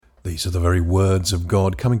These are the very words of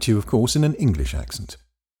God, coming to you, of course, in an English accent.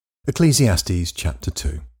 Ecclesiastes chapter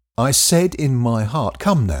 2. I said in my heart,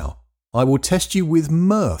 come now, I will test you with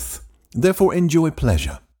mirth, therefore enjoy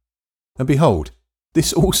pleasure. And behold,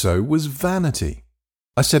 this also was vanity.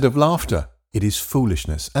 I said of laughter, it is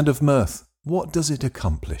foolishness, and of mirth, what does it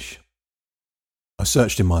accomplish? I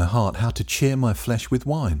searched in my heart how to cheer my flesh with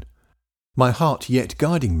wine, my heart yet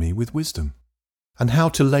guiding me with wisdom, and how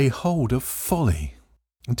to lay hold of folly,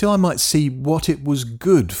 until I might see what it was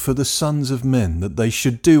good for the sons of men that they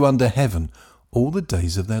should do under heaven all the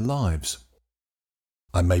days of their lives.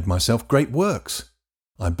 I made myself great works.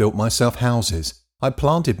 I built myself houses. I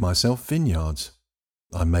planted myself vineyards.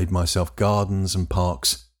 I made myself gardens and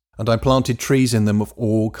parks, and I planted trees in them of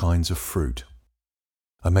all kinds of fruit.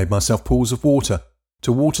 I made myself pools of water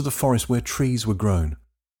to water the forest where trees were grown.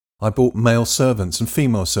 I bought male servants and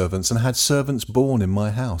female servants and had servants born in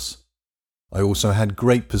my house. I also had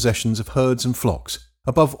great possessions of herds and flocks,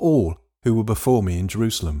 above all who were before me in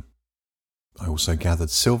Jerusalem. I also gathered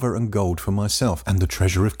silver and gold for myself, and the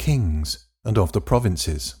treasure of kings and of the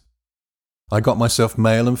provinces. I got myself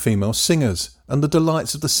male and female singers, and the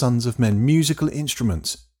delights of the sons of men, musical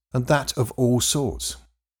instruments, and that of all sorts.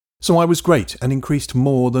 So I was great and increased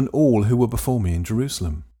more than all who were before me in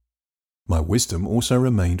Jerusalem. My wisdom also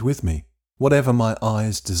remained with me. Whatever my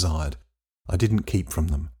eyes desired, I didn't keep from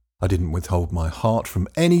them. I didn't withhold my heart from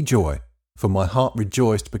any joy, for my heart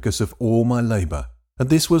rejoiced because of all my labour, and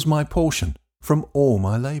this was my portion from all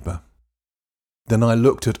my labour. Then I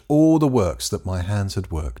looked at all the works that my hands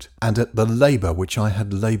had worked, and at the labour which I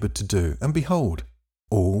had laboured to do, and behold,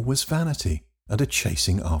 all was vanity, and a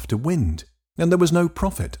chasing after wind, and there was no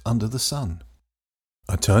profit under the sun.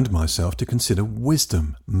 I turned myself to consider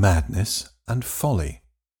wisdom, madness, and folly.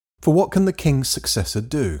 For what can the king's successor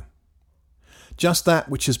do? Just that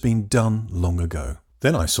which has been done long ago.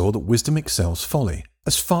 Then I saw that wisdom excels folly,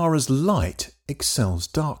 as far as light excels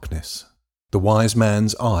darkness. The wise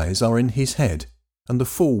man's eyes are in his head, and the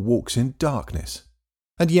fool walks in darkness.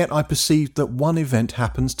 And yet I perceived that one event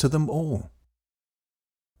happens to them all.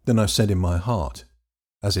 Then I said in my heart,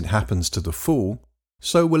 as it happens to the fool,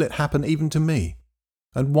 so will it happen even to me.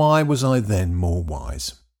 And why was I then more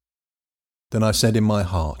wise? Then I said in my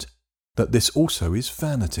heart, that this also is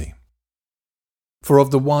vanity. For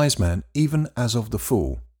of the wise man, even as of the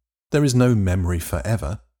fool, there is no memory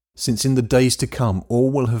forever, since in the days to come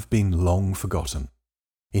all will have been long forgotten.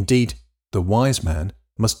 Indeed, the wise man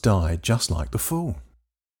must die just like the fool.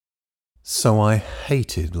 So I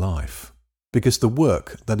hated life, because the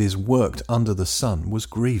work that is worked under the sun was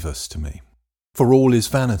grievous to me. For all is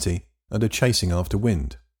vanity and a chasing after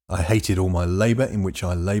wind. I hated all my labour in which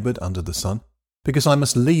I laboured under the sun, because I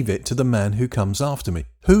must leave it to the man who comes after me.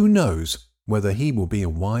 Who knows whether he will be a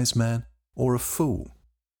wise man or a fool?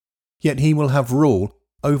 Yet he will have rule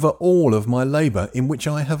over all of my labour in which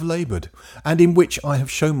I have laboured, and in which I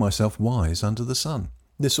have shown myself wise under the sun.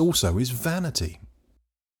 This also is vanity.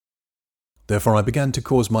 Therefore I began to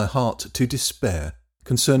cause my heart to despair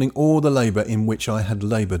concerning all the labour in which I had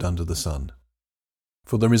laboured under the sun.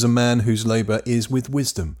 For there is a man whose labour is with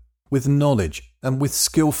wisdom, with knowledge, and with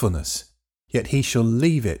skilfulness, yet he shall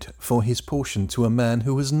leave it for his portion to a man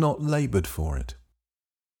who has not laboured for it.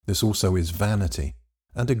 This also is vanity,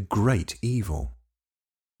 and a great evil.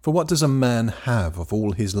 For what does a man have of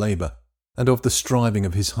all his labour, and of the striving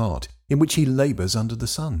of his heart, in which he labours under the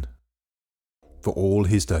sun? For all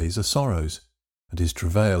his days are sorrows, and his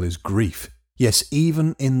travail is grief. Yes,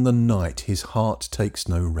 even in the night his heart takes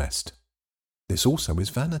no rest. This also is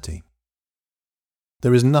vanity.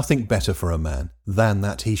 There is nothing better for a man than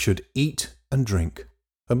that he should eat and drink,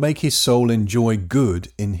 and make his soul enjoy good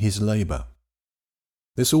in his labour.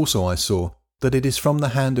 This also I saw, that it is from the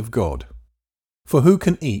hand of God. For who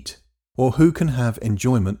can eat, or who can have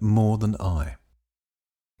enjoyment more than I?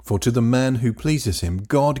 For to the man who pleases him,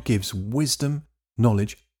 God gives wisdom,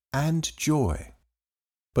 knowledge, and joy.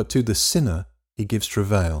 But to the sinner he gives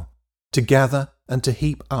travail, to gather and to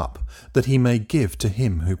heap up, that he may give to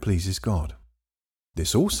him who pleases God.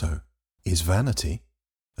 This also is vanity,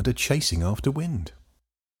 and a chasing after wind.